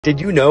Did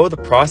you know the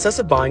process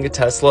of buying a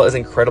Tesla is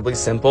incredibly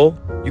simple?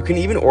 You can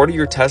even order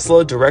your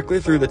Tesla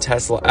directly through the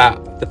Tesla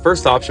app. The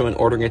first option when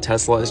ordering a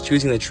Tesla is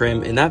choosing the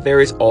trim, and that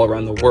varies all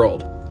around the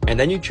world. And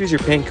then you choose your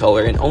paint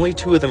color, and only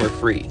 2 of them are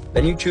free.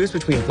 Then you choose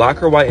between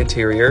black or white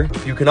interior.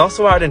 You can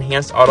also add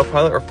enhanced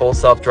autopilot or full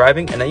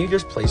self-driving, and then you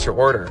just place your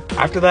order.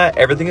 After that,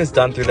 everything is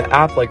done through the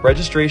app, like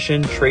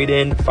registration,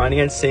 trade-in,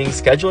 financing,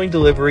 scheduling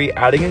delivery,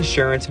 adding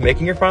insurance,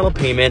 making your final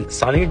payment,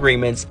 signing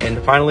agreements,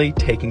 and finally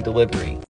taking delivery.